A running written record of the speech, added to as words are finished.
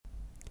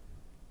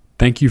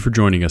Thank you for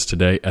joining us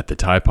today at the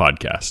Tie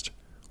Podcast.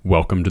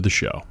 Welcome to the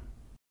show.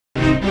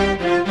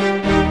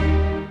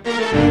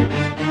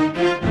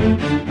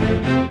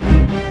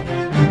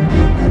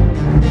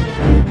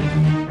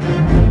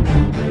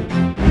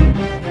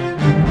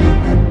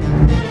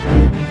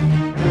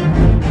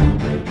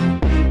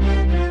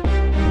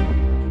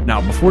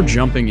 Now, before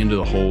jumping into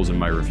the holes in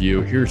my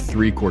review, here are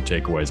three core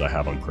takeaways I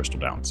have on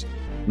Crystal Downs.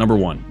 Number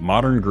one,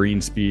 modern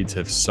green speeds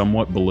have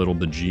somewhat belittled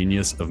the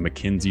genius of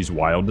Mackenzie's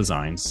wild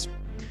designs.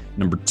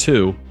 Number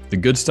two, the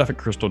good stuff at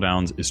Crystal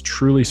Downs is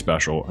truly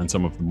special and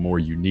some of the more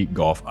unique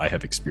golf I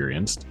have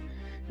experienced.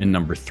 And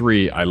number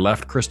three, I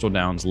left Crystal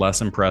Downs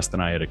less impressed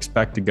than I had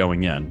expected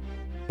going in,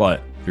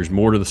 but there's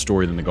more to the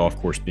story than the golf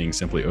course being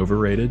simply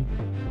overrated,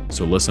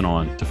 so listen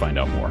on to find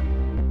out more.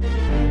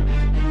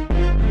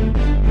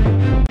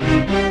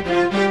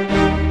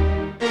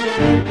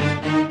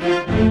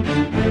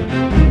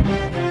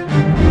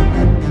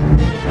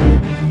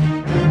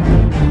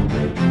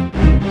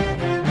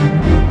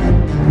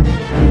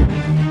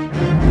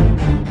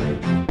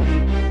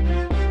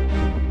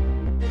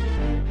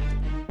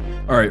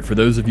 All right, for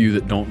those of you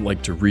that don't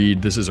like to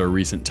read, this is our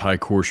recent Tie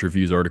Course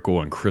Reviews article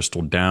on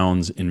Crystal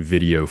Downs in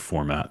video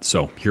format.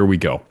 So here we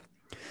go.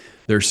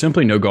 There's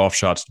simply no golf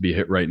shots to be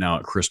hit right now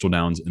at Crystal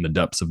Downs in the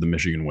depths of the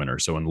Michigan winter.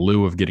 So in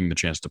lieu of getting the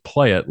chance to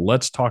play it,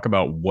 let's talk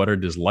about what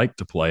it is like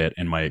to play it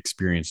and my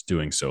experience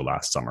doing so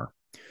last summer.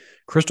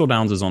 Crystal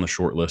Downs is on the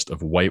short list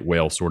of white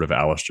whale sort of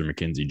Alister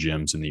MacKenzie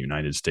gyms in the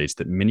United States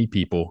that many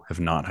people have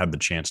not had the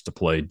chance to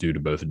play due to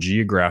both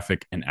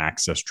geographic and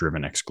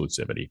access-driven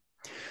exclusivity.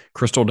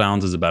 Crystal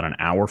Downs is about an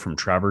hour from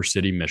Traverse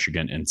City,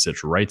 Michigan, and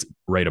sits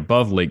right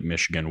above Lake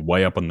Michigan,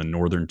 way up on the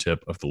northern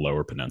tip of the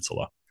Lower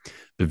Peninsula.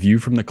 The view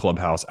from the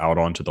clubhouse out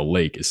onto the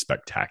lake is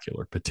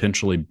spectacular,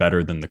 potentially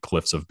better than the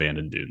cliffs of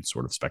Bandon Dunes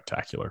sort of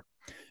spectacular.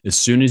 As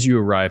soon as you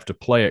arrive to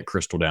play at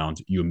Crystal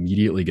Downs, you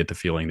immediately get the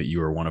feeling that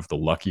you are one of the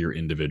luckier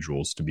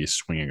individuals to be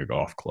swinging a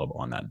golf club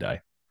on that day.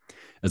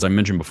 As I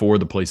mentioned before,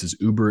 the place is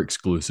uber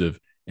exclusive,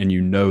 and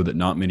you know that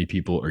not many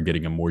people are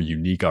getting a more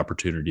unique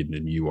opportunity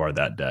than you are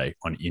that day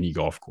on any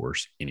golf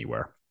course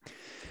anywhere.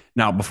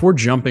 Now, before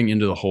jumping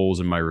into the holes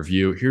in my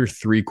review, here are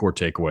three core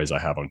takeaways I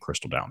have on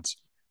Crystal Downs.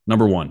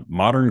 Number one,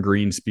 modern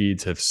green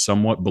speeds have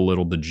somewhat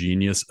belittled the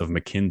genius of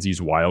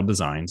Mackenzie's wild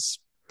designs.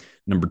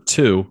 Number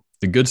two,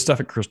 the good stuff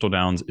at Crystal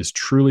Downs is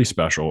truly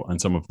special and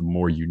some of the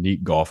more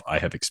unique golf I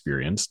have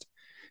experienced.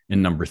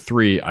 And number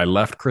three, I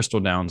left Crystal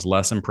Downs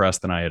less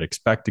impressed than I had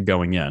expected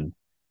going in,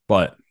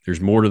 but there's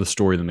more to the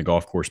story than the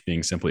golf course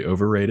being simply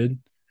overrated,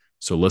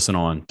 so listen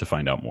on to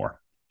find out more.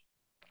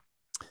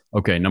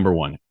 Okay, number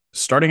one,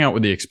 starting out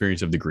with the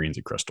experience of the greens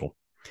at Crystal.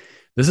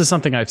 This is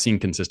something I've seen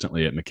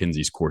consistently at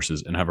Mackenzie's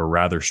courses and have a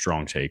rather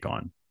strong take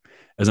on.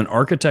 As an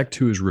architect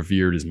who is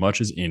revered as much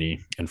as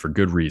any, and for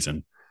good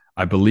reason,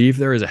 I believe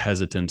there is a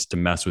hesitance to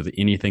mess with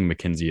anything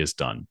Mackenzie has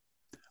done.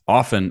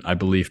 Often, I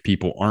believe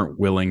people aren't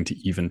willing to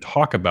even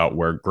talk about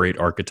where great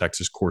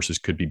architects' courses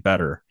could be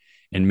better.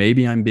 And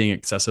maybe I'm being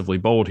excessively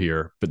bold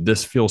here, but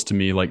this feels to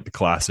me like the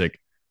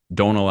classic,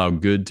 don't allow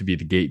good to be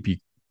the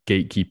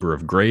gatekeeper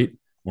of great,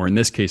 or in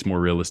this case, more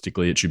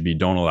realistically, it should be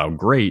don't allow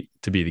great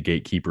to be the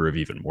gatekeeper of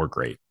even more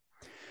great.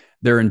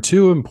 There are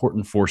two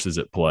important forces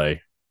at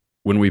play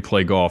when we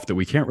play golf that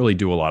we can't really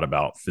do a lot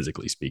about,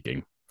 physically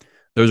speaking.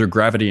 Those are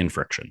gravity and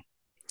friction.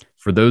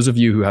 For those of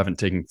you who haven't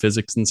taken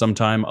physics in some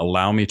time,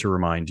 allow me to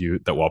remind you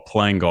that while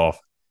playing golf,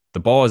 the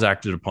ball is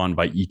acted upon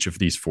by each of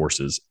these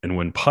forces. And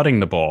when putting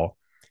the ball,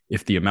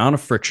 if the amount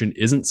of friction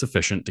isn't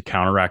sufficient to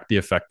counteract the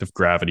effect of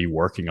gravity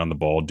working on the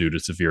ball due to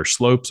severe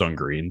slopes on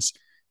greens,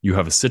 you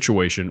have a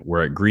situation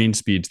where at green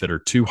speeds that are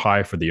too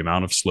high for the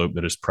amount of slope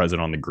that is present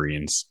on the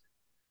greens,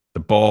 the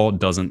ball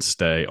doesn't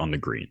stay on the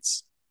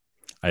greens.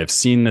 I have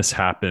seen this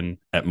happen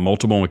at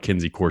multiple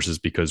Mackenzie courses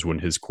because when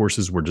his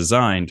courses were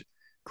designed,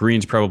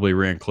 greens probably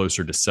ran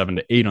closer to 7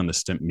 to 8 on the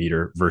stimp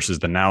meter versus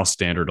the now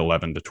standard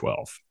 11 to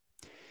 12.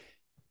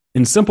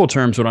 In simple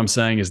terms, what I'm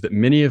saying is that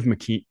many of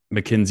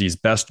Mackenzie's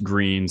best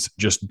greens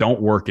just don't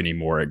work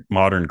anymore at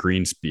modern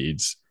green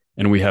speeds,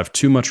 and we have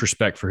too much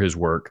respect for his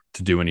work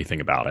to do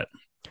anything about it.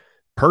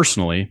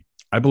 Personally,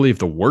 I believe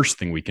the worst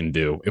thing we can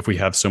do if we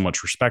have so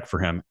much respect for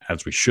him,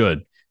 as we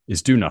should,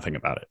 is do nothing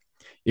about it.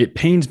 It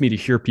pains me to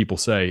hear people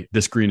say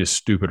this green is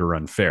stupid or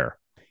unfair.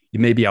 It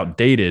may be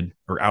outdated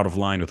or out of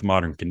line with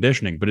modern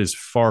conditioning, but is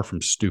far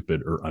from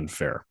stupid or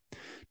unfair.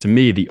 To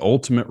me, the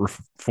ultimate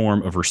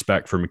form of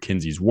respect for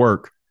Mackenzie's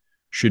work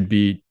should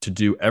be to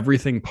do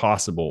everything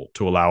possible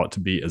to allow it to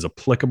be as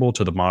applicable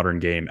to the modern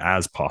game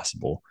as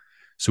possible,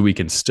 so we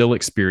can still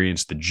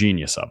experience the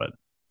genius of it.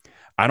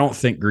 I don't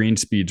think green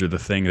speeds are the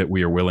thing that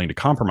we are willing to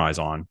compromise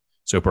on,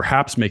 so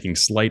perhaps making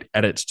slight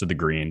edits to the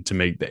green to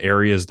make the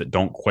areas that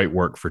don't quite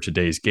work for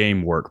today's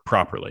game work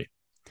properly.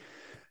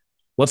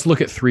 Let's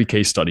look at 3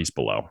 case studies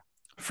below.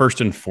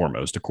 First and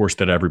foremost, a course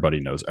that everybody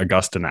knows,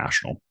 Augusta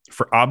National.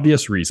 For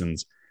obvious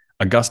reasons,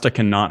 Augusta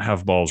cannot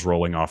have balls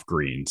rolling off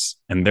greens,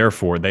 and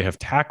therefore they have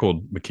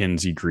tackled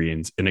Mackenzie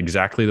greens in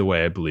exactly the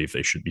way I believe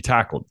they should be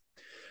tackled.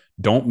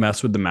 Don't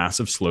mess with the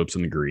massive slopes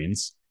on the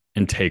greens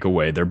and take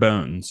away their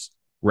bones.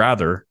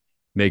 Rather,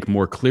 make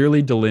more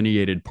clearly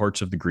delineated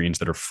parts of the greens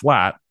that are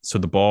flat so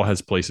the ball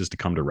has places to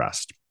come to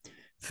rest.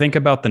 Think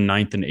about the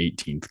 9th and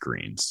 18th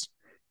greens.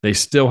 They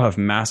still have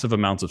massive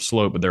amounts of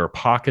slope, but there are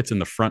pockets in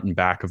the front and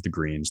back of the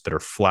greens that are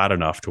flat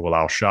enough to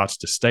allow shots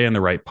to stay in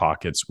the right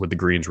pockets with the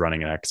greens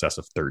running in excess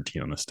of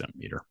 13 on the stem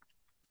meter.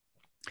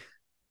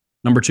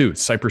 Number 2,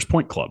 Cypress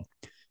Point Club.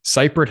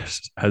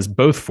 Cypress has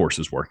both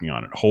forces working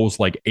on it. Holes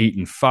like 8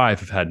 and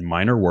 5 have had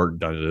minor work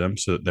done to them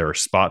so that there are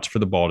spots for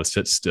the ball to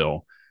sit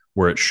still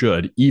where it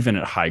should, even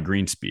at high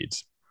green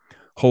speeds.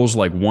 Holes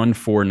like 1,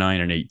 4,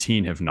 9, and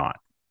 18 have not.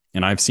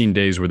 And I've seen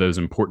days where those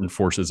important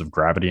forces of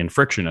gravity and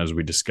friction, as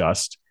we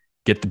discussed,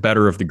 get the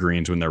better of the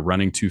greens when they're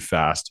running too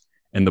fast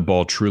and the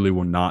ball truly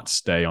will not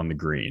stay on the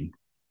green.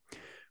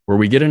 Where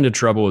we get into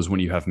trouble is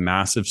when you have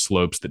massive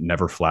slopes that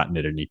never flatten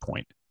at any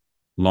point.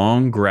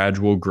 Long,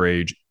 gradual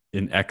grades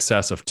in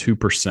excess of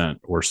 2%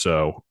 or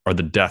so are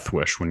the death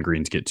wish when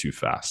greens get too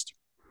fast.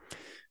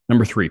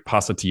 Number 3,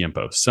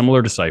 Pasatiempo.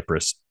 Similar to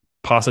Cypress,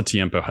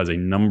 Pasatiempo has a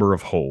number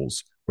of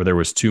holes where there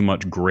was too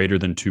much greater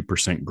than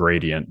 2%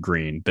 gradient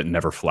green that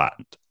never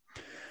flattened.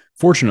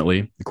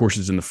 Fortunately, the course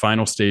is in the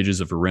final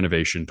stages of a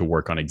renovation to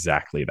work on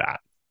exactly that.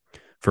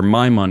 For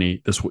my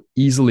money, this will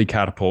easily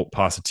catapult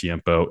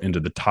Pasatiempo into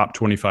the top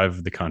 25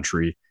 of the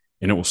country,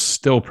 and it will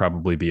still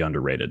probably be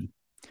underrated.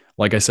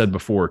 Like I said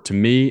before, to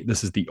me,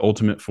 this is the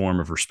ultimate form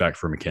of respect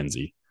for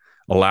Mackenzie.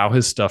 Allow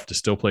his stuff to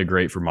still play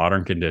great for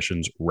modern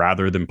conditions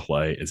rather than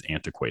play as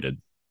antiquated.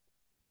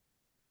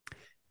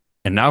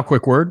 And now a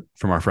quick word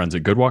from our friends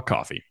at Good Walk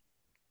Coffee.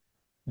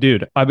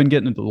 Dude, I've been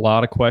getting a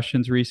lot of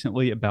questions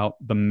recently about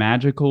the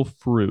magical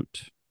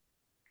fruit.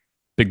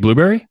 Big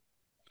Blueberry?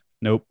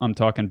 Nope, I'm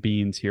talking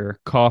beans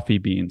here. Coffee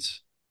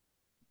beans.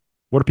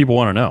 What do people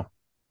want to know?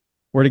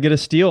 Where to get a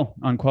steal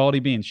on quality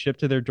beans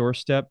shipped to their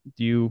doorstep?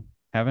 Do you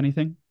have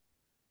anything?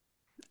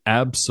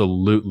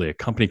 Absolutely. A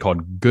company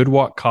called Good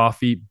Walk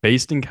Coffee,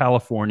 based in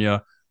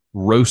California,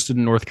 roasted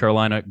in North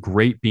Carolina,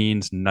 great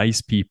beans,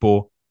 nice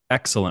people,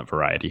 excellent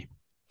variety.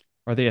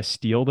 Are they a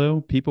steal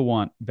though? People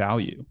want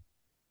value.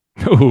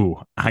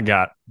 Oh, I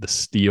got the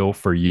steal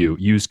for you.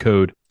 Use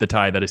code the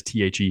tie, that is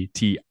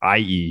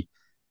THETIE,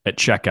 at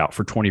checkout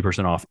for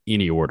 20% off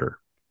any order.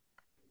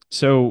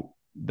 So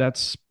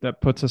that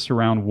puts us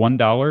around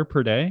 $1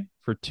 per day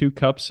for 2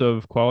 cups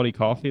of quality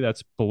coffee.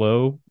 That's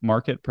below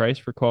market price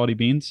for quality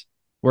beans.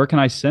 Where can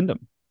I send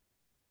them?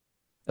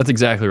 That's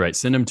exactly right.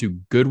 Send them to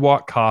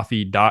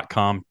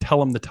goodwalkcoffee.com. Tell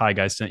them the Tie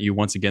Guy sent you.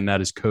 Once again,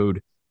 that is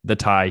code the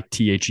tie,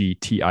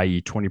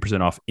 THETIE,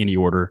 20% off any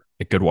order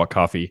at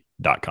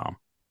goodwalkcoffee.com.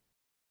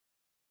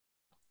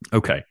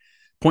 Okay.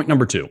 Point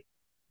number 2.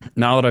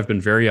 Now that I've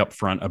been very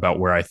upfront about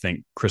where I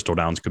think Crystal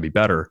Downs could be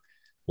better,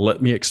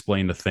 let me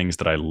explain the things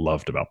that I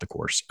loved about the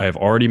course. I have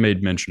already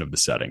made mention of the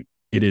setting.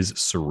 It is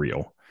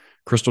surreal.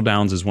 Crystal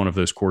Downs is one of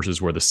those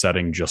courses where the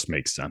setting just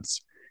makes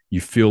sense. You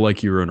feel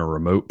like you're in a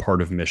remote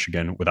part of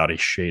Michigan without a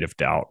shade of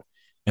doubt.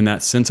 And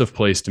that sense of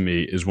place to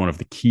me is one of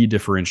the key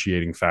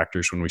differentiating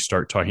factors when we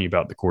start talking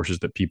about the courses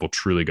that people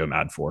truly go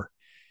mad for.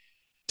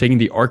 Taking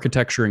the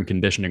architecture and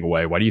conditioning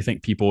away, why do you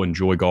think people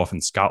enjoy golf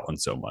in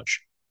Scotland so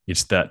much?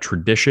 It's that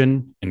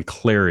tradition and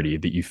clarity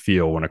that you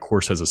feel when a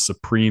course has a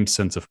supreme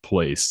sense of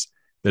place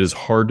that is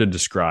hard to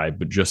describe,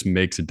 but just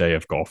makes a day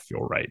of golf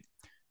feel right.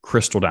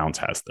 Crystal Downs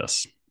has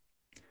this.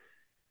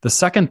 The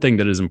second thing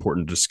that is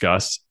important to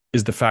discuss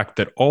is the fact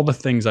that all the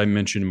things I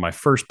mentioned in my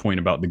first point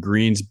about the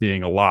greens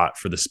being a lot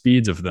for the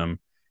speeds of them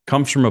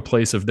comes from a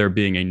place of there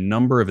being a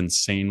number of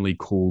insanely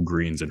cool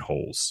greens and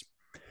holes.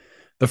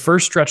 The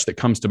first stretch that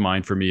comes to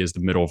mind for me is the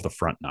middle of the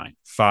front 9.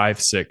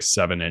 5, 6,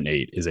 7, and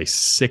 8 is a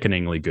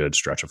sickeningly good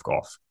stretch of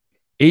golf.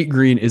 8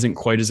 green isn't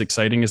quite as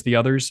exciting as the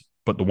others,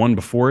 but the one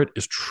before it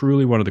is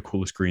truly one of the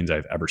coolest greens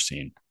I've ever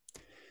seen.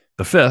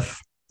 The 5th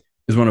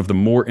is one of the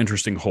more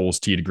interesting holes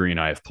tee to green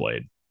I have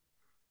played.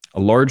 A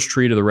large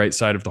tree to the right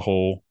side of the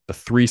hole, the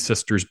 3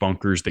 sisters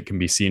bunkers that can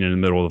be seen in the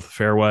middle of the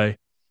fairway,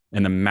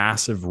 and the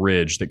massive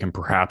ridge that can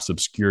perhaps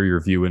obscure your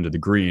view into the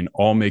green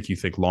all make you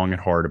think long and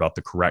hard about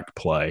the correct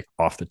play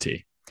off the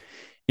tee.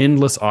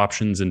 Endless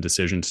options and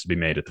decisions to be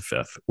made at the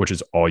 5th, which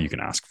is all you can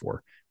ask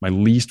for. My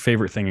least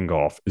favorite thing in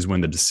golf is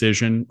when the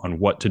decision on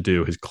what to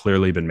do has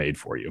clearly been made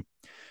for you.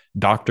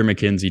 Dr.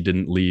 Mackenzie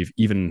didn't leave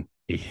even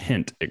a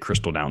hint at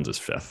Crystal Downs'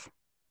 5th.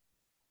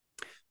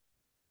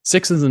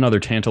 6 is another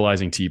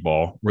tantalizing tee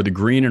ball where the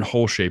green and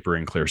hole shape are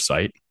in clear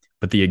sight,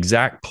 but the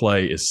exact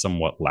play is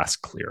somewhat less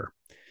clear.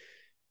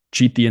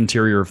 Cheat the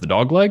interior of the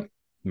dogleg,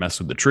 mess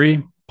with the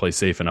tree, play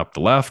safe and up the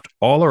left,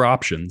 all are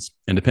options,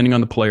 and depending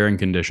on the player and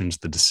conditions,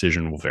 the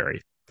decision will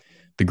vary.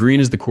 The green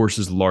is the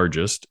course's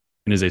largest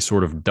and is a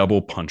sort of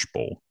double punch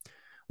bowl.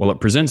 While it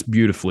presents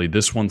beautifully,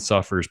 this one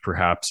suffers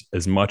perhaps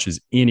as much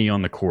as any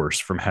on the course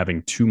from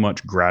having too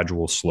much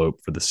gradual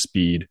slope for the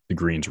speed the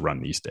greens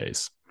run these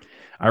days.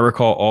 I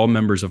recall all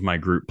members of my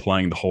group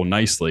playing the hole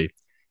nicely,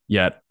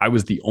 yet I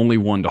was the only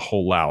one to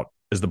hole out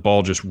as the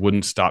ball just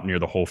wouldn't stop near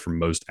the hole from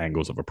most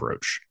angles of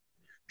approach.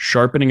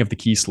 Sharpening of the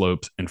key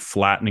slopes and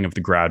flattening of the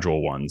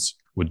gradual ones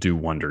would do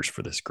wonders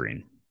for this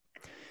green.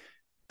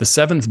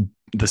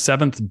 The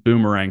seventh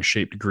boomerang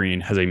shaped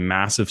green has a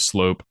massive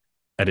slope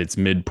at its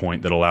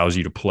midpoint that allows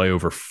you to play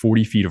over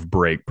 40 feet of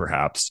break,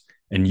 perhaps,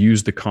 and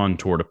use the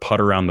contour to putt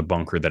around the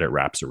bunker that it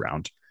wraps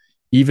around,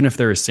 even if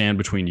there is sand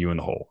between you and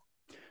the hole.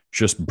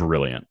 Just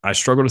brilliant. I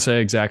struggle to say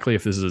exactly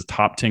if this is a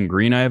top 10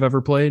 green I have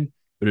ever played,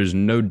 but it is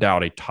no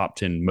doubt a top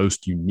 10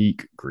 most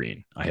unique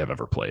green I have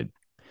ever played.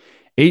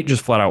 8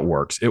 just flat out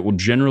works. It will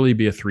generally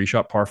be a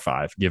 3-shot par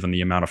 5, given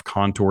the amount of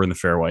contour in the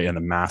fairway and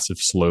the massive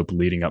slope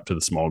leading up to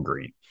the small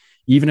green.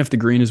 Even if the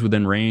green is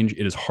within range,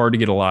 it is hard to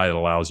get a lie that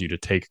allows you to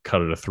take a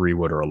cut at a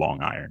 3-wood or a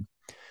long iron,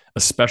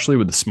 especially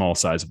with the small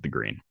size of the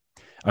green.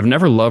 I've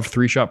never loved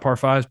 3-shot par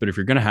 5s, but if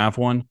you're going to have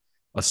one,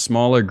 a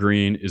smaller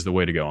green is the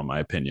way to go, in my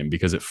opinion,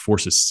 because it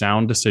forces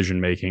sound decision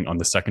making on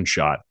the second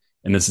shot.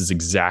 And this is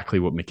exactly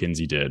what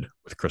Mackenzie did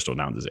with Crystal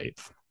Downs'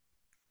 8th.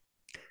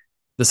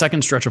 The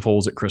second stretch of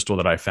holes at Crystal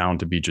that I found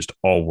to be just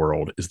all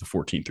world is the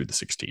 14th through the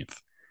 16th.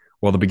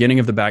 While the beginning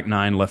of the back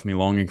 9 left me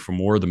longing for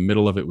more, the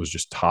middle of it was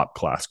just top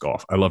class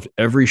golf. I loved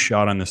every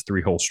shot on this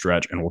 3-hole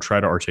stretch and will try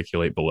to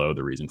articulate below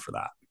the reason for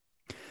that.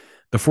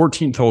 The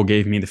 14th hole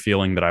gave me the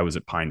feeling that I was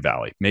at Pine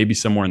Valley, maybe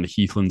somewhere in the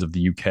heathlands of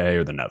the UK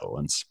or the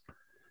Netherlands.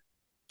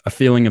 A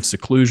feeling of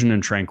seclusion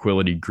and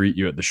tranquility greet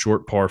you at the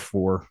short par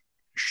 3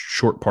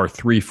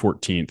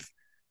 14th,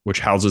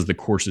 which houses the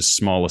course's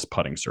smallest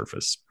putting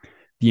surface.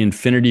 The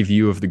infinity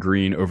view of the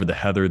green over the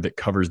heather that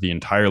covers the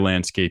entire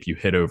landscape you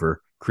hit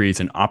over creates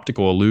an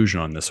optical illusion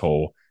on this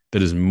hole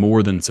that is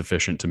more than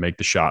sufficient to make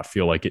the shot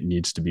feel like it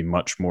needs to be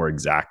much more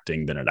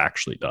exacting than it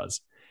actually does.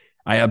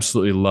 I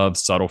absolutely love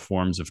subtle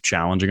forms of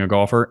challenging a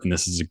golfer, and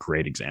this is a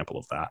great example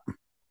of that.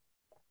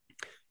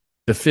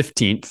 The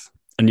 15th,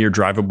 a near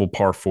drivable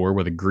par 4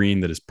 with a green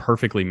that is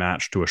perfectly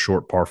matched to a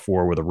short par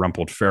 4 with a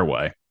rumpled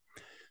fairway.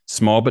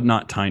 Small but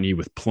not tiny,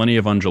 with plenty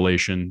of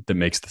undulation that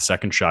makes the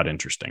second shot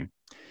interesting.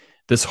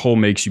 This hole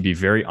makes you be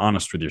very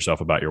honest with yourself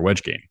about your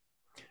wedge game.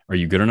 Are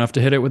you good enough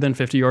to hit it within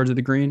 50 yards of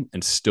the green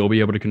and still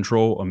be able to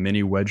control a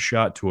mini wedge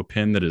shot to a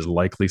pin that is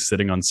likely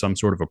sitting on some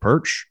sort of a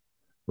perch?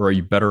 Or are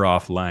you better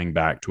off laying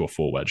back to a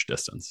full wedge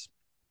distance?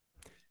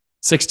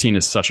 16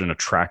 is such an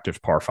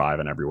attractive par 5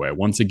 in every way.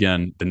 Once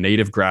again, the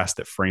native grass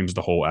that frames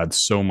the hole adds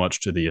so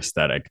much to the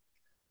aesthetic,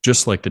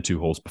 just like the 2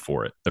 holes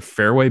before it. The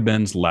fairway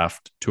bends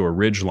left to a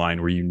ridge line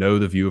where you know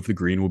the view of the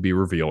green will be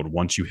revealed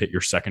once you hit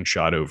your second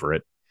shot over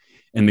it.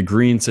 And the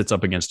green sits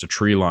up against a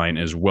tree line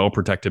and is well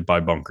protected by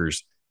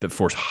bunkers that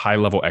force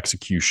high-level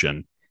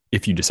execution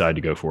if you decide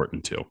to go for it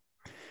in 2.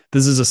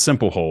 This is a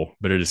simple hole,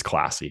 but it is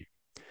classy.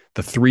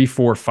 The 3,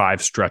 4,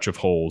 5 stretch of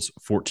holes,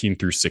 14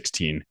 through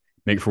 16,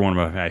 make for one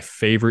of my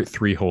favorite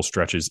 3-hole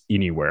stretches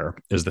anywhere,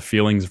 as the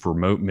feelings of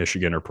remote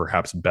Michigan are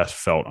perhaps best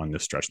felt on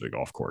this stretch of the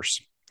golf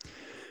course.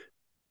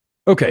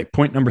 Okay,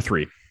 point number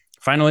 3.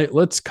 Finally,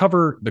 let's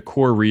cover the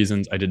core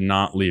reasons I did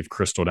not leave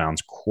Crystal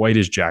Downs quite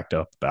as jacked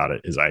up about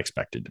it as I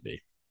expected to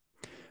be.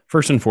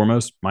 First and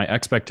foremost, my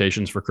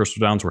expectations for Crystal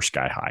Downs were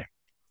sky high.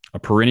 A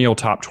perennial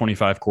top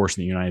 25 course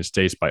in the United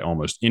States by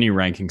almost any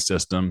ranking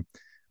system,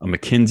 a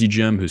Mackenzie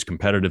gym whose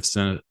competitive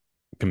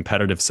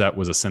set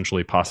was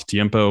essentially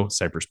Pasatiempo,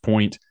 Cypress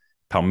Point,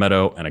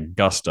 Palmetto, and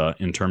Augusta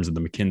in terms of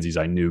the Mackenzies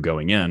I knew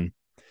going in.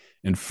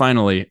 And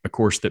finally, a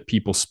course that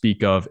people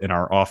speak of in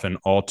our often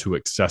all too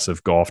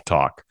excessive golf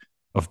talk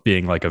of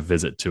being like a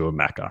visit to a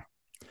Mecca.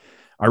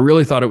 I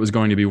really thought it was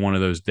going to be one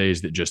of those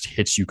days that just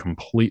hits you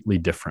completely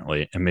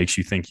differently and makes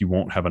you think you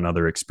won't have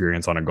another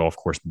experience on a golf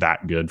course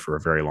that good for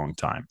a very long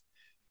time.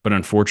 But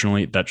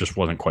unfortunately, that just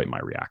wasn't quite my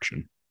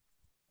reaction.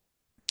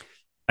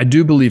 I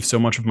do believe so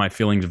much of my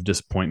feelings of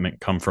disappointment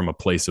come from a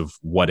place of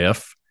what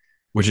if,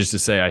 which is to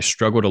say I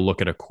struggle to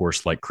look at a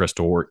course like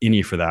Crystal, or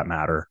any for that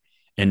matter,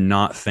 and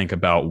not think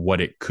about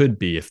what it could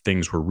be if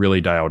things were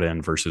really dialed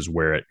in versus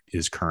where it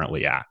is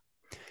currently at.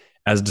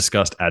 As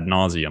discussed ad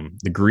nauseum,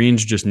 the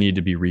greens just need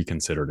to be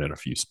reconsidered in a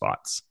few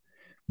spots.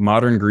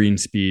 Modern green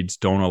speeds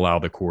don't allow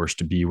the course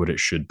to be what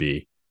it should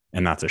be,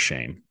 and that's a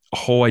shame. A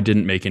hole I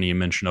didn't make any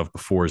mention of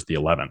before is the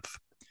 11th.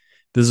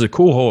 This is a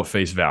cool hole at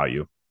face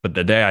value, but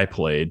the day I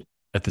played,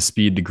 at the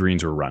speed the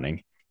greens were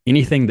running,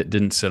 anything that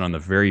didn't sit on the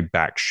very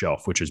back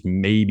shelf, which is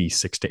maybe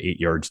 6 to 8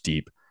 yards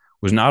deep,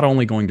 was not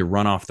only going to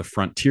run off the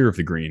front tier of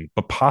the green,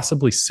 but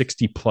possibly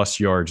 60 plus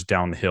yards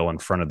down the hill in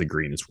front of the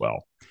green as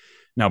well.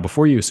 Now,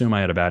 before you assume I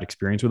had a bad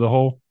experience with the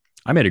hole,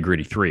 I made a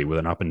gritty 3 with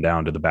an up and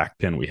down to the back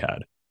pin we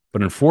had.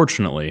 But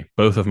unfortunately,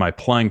 both of my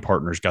playing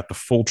partners got the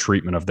full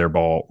treatment of their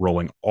ball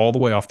rolling all the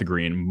way off the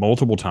green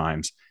multiple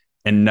times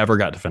and never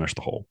got to finish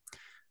the hole.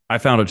 I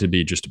found it to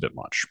be just a bit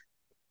much.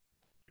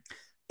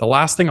 The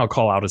last thing I'll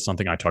call out is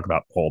something I talk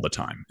about all the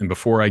time. And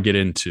before I get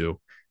into,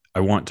 I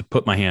want to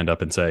put my hand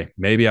up and say,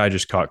 maybe I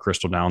just caught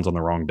Crystal Downs on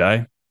the wrong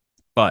day.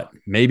 But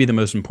maybe the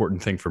most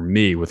important thing for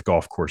me with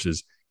golf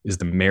courses is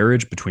the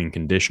marriage between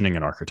conditioning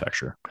and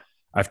architecture.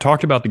 I've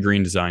talked about the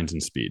green designs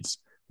and speeds.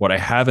 What I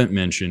haven't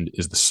mentioned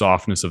is the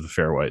softness of the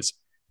fairways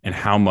and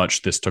how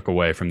much this took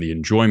away from the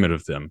enjoyment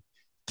of them,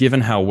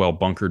 given how well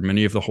bunkered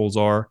many of the holes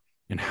are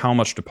and how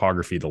much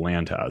topography the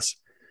land has.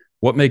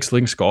 What makes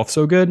links golf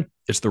so good?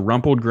 It's the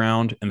rumpled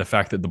ground and the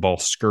fact that the ball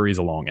scurries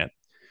along it.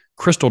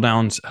 Crystal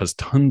Downs has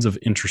tons of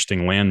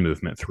interesting land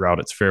movement throughout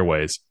its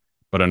fairways,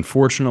 but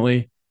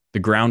unfortunately, the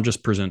ground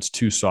just presents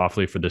too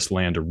softly for this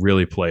land to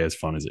really play as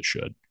fun as it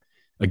should.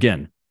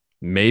 Again,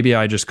 maybe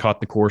I just caught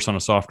the course on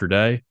a softer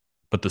day,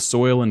 but the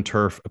soil and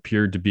turf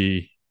appeared to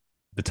be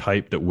the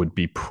type that would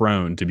be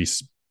prone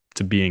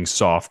to being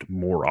soft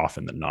more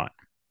often than not.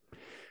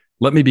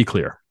 Let me be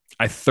clear.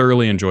 I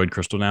thoroughly enjoyed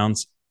Crystal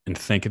Downs and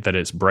think that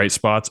its bright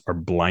spots are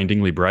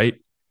blindingly bright.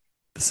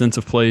 The sense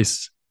of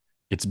place,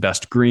 its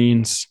best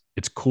greens,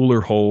 its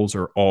cooler holes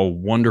are all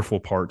wonderful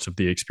parts of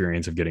the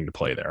experience of getting to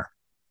play there.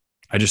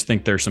 I just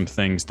think there's some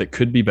things that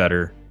could be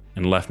better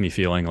and left me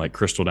feeling like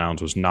Crystal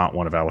Downs was not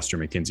one of Alister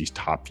MacKenzie's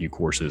top few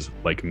courses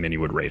like many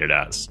would rate it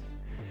as.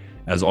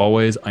 As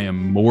always, I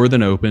am more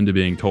than open to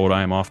being told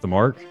I am off the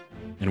mark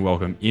and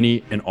welcome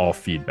any and all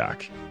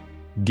feedback.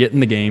 Get in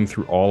the game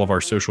through all of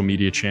our social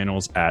media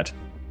channels at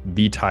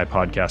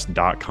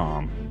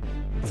thetiepodcast.com.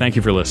 Thank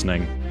you for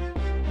listening.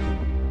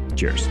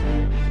 Cheers.